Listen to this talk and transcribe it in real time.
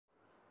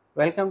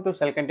Welcome to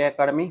సెల్కంటి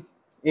academy.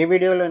 ఈ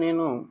వీడియోలో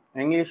నేను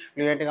ఇంగ్లీష్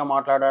ఫ్లూయెంట్గా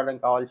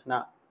మాట్లాడడానికి కావాల్సిన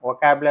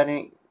వొకాబులరీ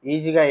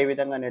ఈజీగా ఏ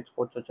విధంగా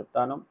నేర్చుకోవచ్చో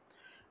చెప్తాను.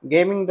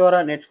 గేమింగ్ ద్వారా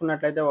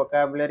నేర్చుకున్నట్లయితే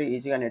వొకాబులరీ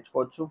ఈజీగా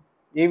నేర్చుకోవచ్చు.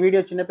 ఈ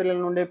వీడియో చిన్నపిల్లల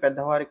నుండి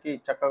పెద్దవారికి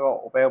చక్కగా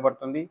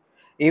ఉపయోగపడుతుంది.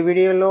 ఈ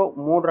వీడియోలో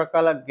 3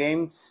 రకాల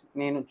గేమ్స్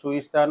నేను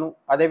చూపిస్తాను.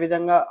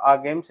 అదేవిధంగా ఆ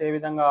గేమ్స్ ఏ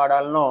విధంగా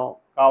ఆడాలనో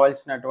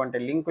కావాల్సినటువంటి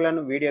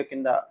లింకులను వీడియో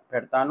కింద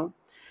పెడతాను.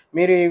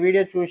 మీరు ఈ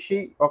వీడియో చూసి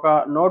ఒక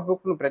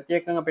నోట్బుక్ను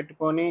ప్రత్యేకంగా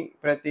పెట్టుకొని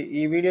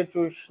ఈ వీడియో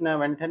చూసిన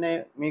వెంటనే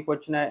మీకు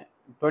వచ్చిన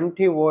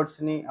 20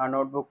 వర్డ్స్ని ఆ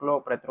నోట్బుక్లో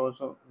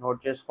ప్రతిరోజు నోట్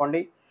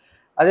చేసుకోండి.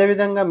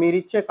 అదేవిధంగా మీరు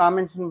ఇచ్చే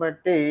కామెంట్స్ని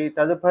బట్టి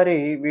తదుపరి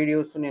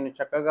వీడియోస్ నేను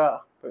చక్కగా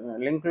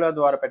లింకుల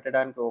ద్వారా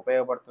పెట్టడానికి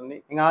ఉపయోగపడుతుంది.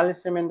 ఇంకా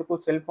ఆలస్యం ఎందుకు,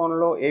 సెల్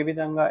ఫోన్లో ఏ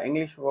విధంగా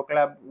ఇంగ్లీష్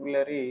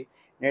వొకాబులరీ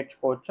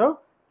నేర్చుకోవచ్చో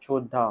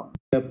చూద్దాం.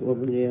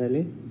 ఓపెన్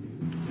చేయాలి.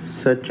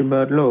 సెర్చ్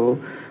బార్లో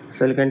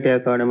సెల్కంటి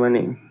అకాడమీ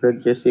అని ప్రెస్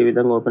చేసి ఈ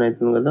విధంగా ఓపెన్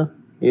అవుతుంది కదా.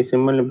 ఈ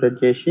సింబల్ని ప్రెస్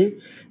చేసి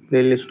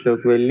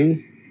ప్లేలిస్ట్లోకి వెళ్ళి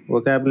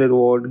వొకాబులరీ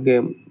వర్డ్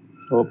గేమ్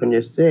ఓపెన్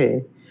చేస్తే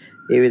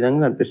ఈ విధంగా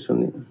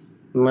కనిపిస్తుంది.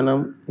 మనం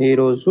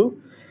ఈరోజు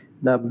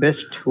ద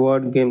బెస్ట్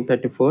వర్డ్ గేమ్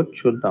 34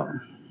 చూద్దాం.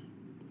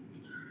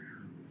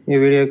 ఈ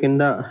వీడియో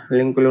కింద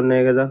లింకులు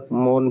ఉన్నాయి కదా,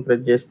 మోర్ని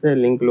ప్రెస్ చేస్తే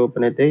లింకులు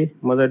ఓపెన్ అవుతాయి.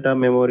 మొదట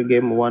మెమరీ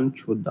గేమ్ 1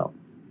 చూద్దాం.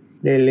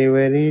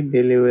 Delivery,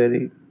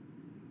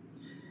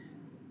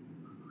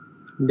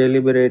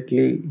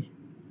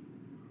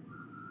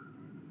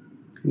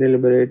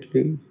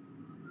 deliberately,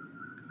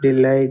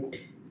 delight,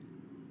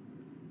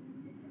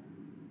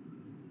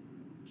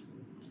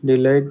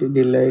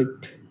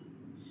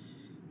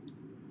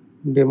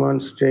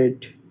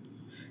 demonstrate,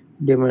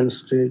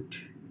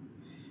 dentist,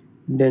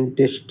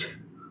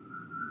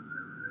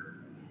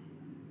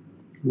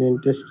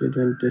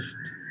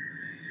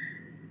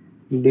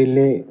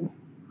 delay,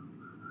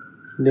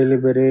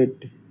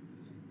 deliberate,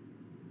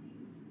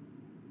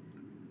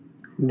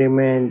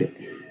 demand,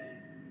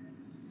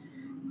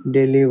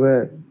 deliver,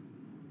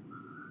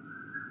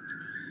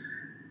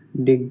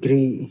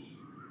 degree,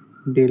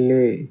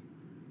 delay,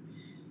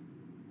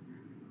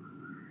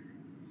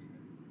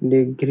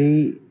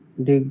 degree,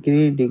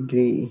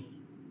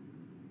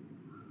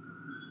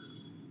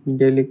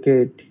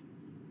 delicate,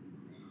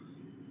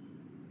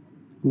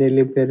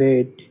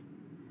 deliberate,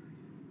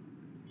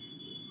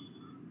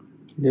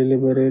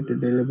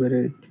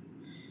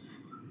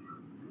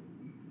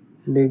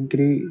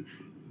 degree,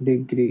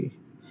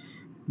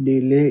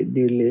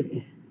 delay.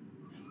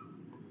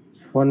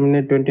 1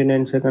 minute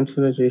 29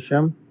 secondsలో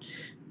చేసాం.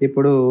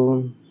 ఇప్పుడు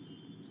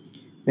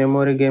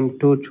మెమరీ గేమ్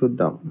 2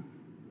 చూద్దాం.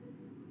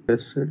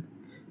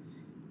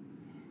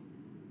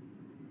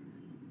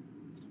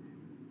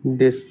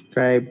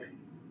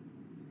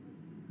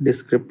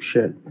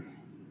 description,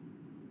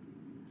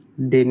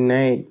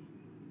 deny,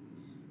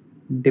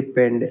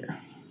 depend,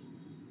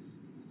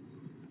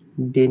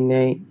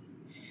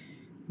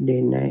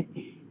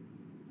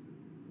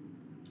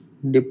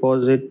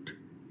 deposit,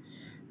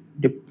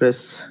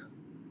 depress,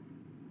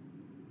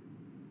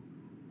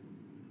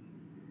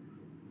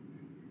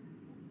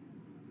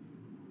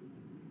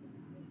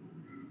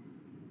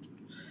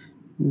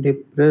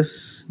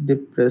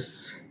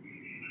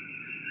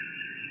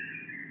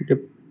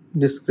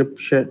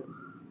 description,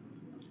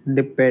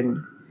 depend,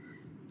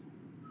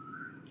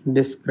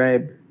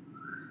 describe,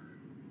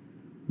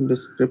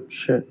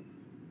 description,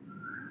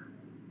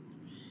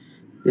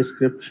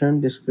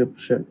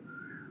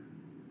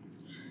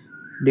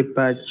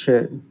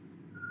 departure,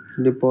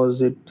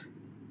 deposit,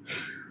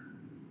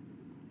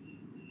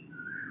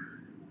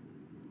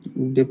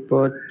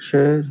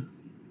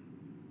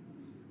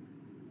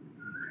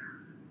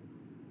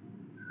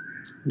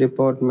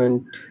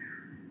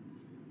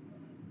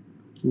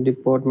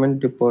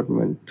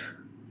 department,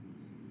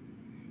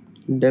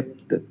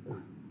 depth,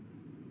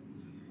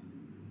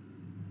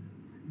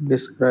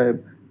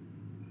 describe,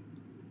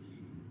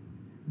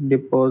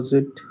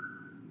 deposit,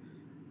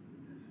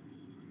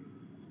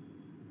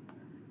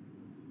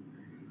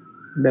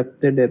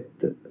 depth,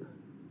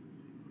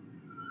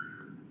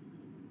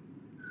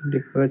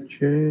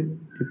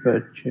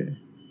 departure,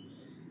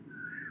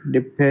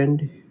 depend,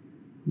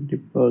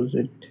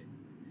 deposit,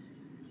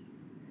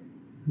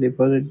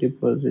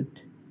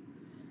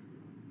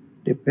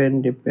 depend,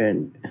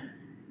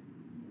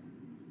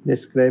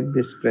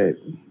 describe.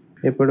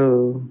 ఇప్పుడు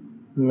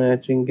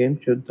matching game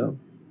చూద్దాం.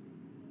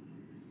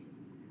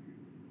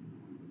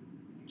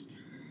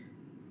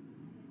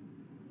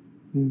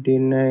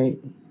 deny,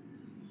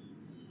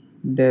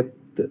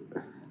 depth,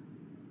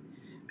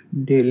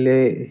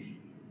 delay,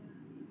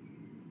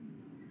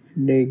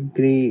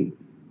 degree,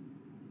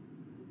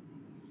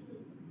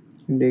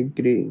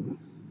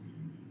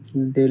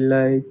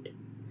 delight,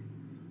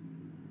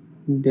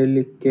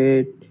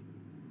 delicate,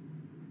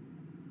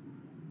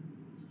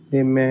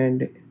 demand,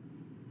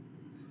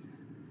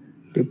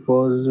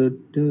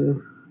 deposit,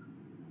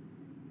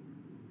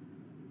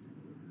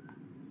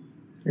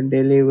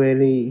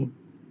 delivery,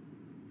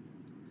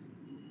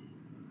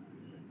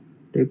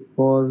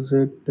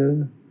 deposit,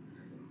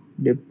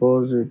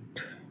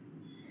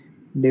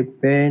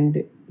 depend,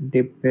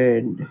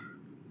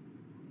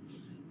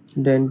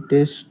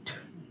 dentist,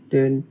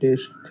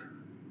 dentist,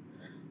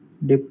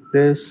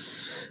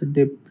 depress,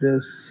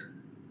 depress,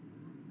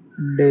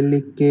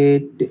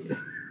 delicate,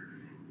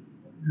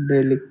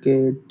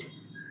 delicate,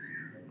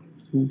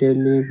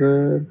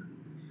 deliver,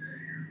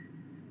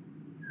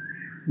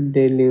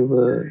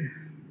 deliver,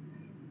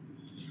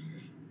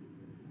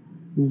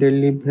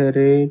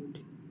 deliberate,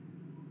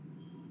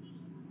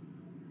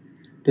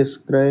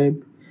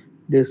 describe,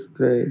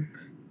 describe,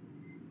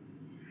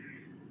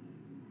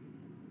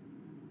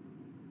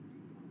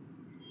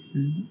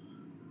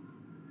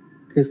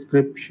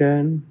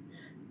 description,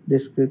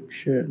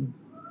 description,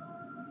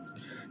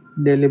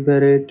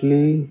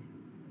 deliberately,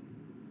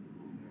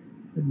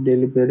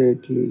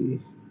 deliberately,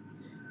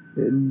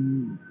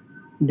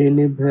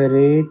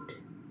 deliberate,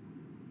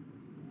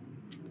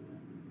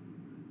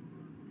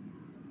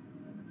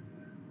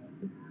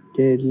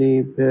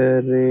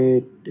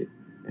 deliberate,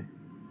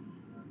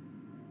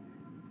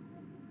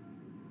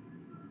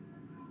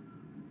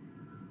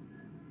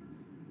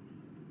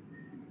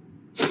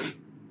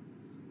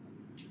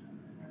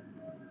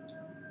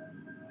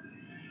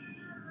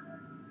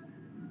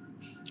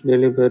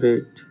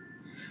 deliberate,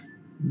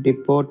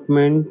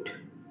 deportment,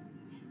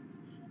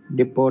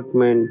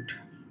 deportment,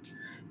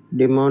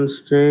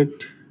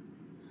 demonstrate,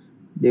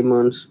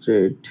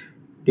 demonstrate,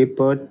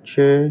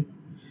 departure,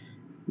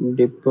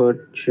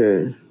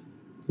 departure,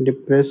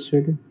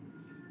 depressed,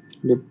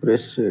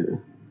 depressed.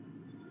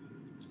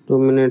 2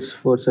 minutes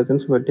 4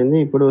 seconds పట్టింది.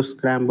 ఇప్పుడు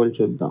scramble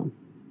చూద్దాం.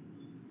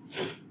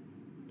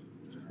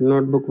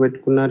 Notebook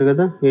పెట్టుకున్నారు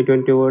కదా, ఈ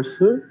 20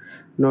 words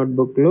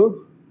నోట్బుక్లో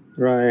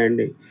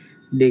రాయండి.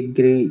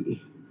 Degree,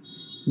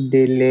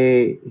 delay,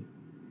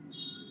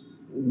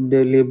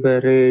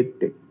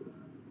 deliberate,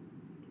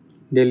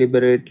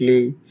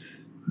 deliberately,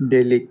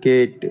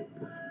 delicate,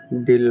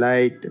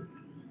 delight,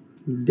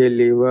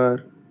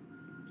 deliver.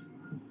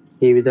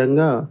 ఈ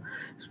విధంగా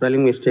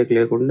spelling mistake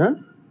లేకుండా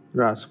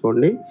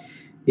రాసుకోండి.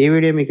 ఈ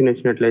వీడియో మీకు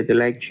నచ్చినట్లయితే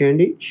లైక్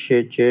చేయండి,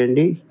 షేర్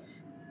చేయండి.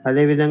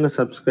 అదేవిధంగా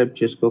సబ్స్క్రైబ్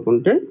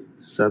చేసుకోకుంటే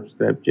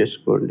సబ్స్క్రైబ్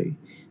చేసుకోండి.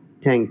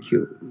 Thank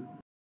you.